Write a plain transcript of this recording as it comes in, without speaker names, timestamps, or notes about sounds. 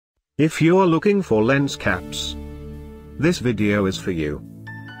If you're looking for lens caps, this video is for you.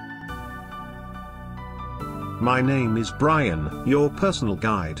 My name is Brian, your personal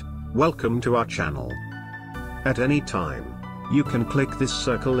guide. Welcome to our channel. At any time, you can click this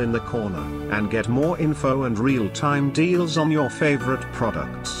circle in the corner and get more info and real-time deals on your favorite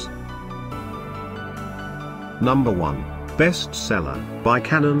products. Number 1. Bestseller by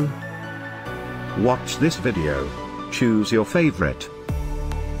Canon. Watch this video. Choose your favorite.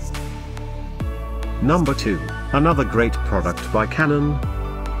 Number 2. Another great product by Canon.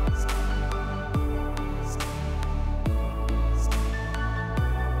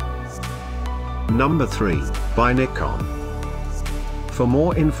 Number 3, by Nikon. For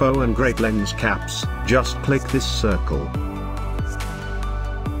more info and great lens caps, just click this circle.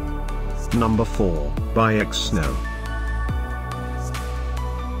 Number 4, by Eggsnow.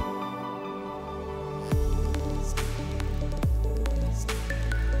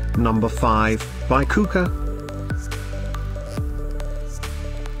 Number 5, by Kuuqa.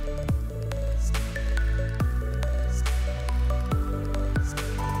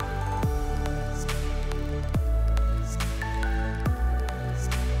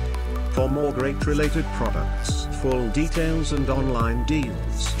 For more great related products, full details and online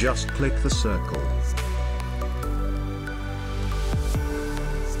deals, just click the circle.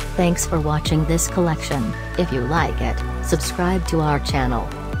 Thanks for watching this collection. If you like it, subscribe to our channel.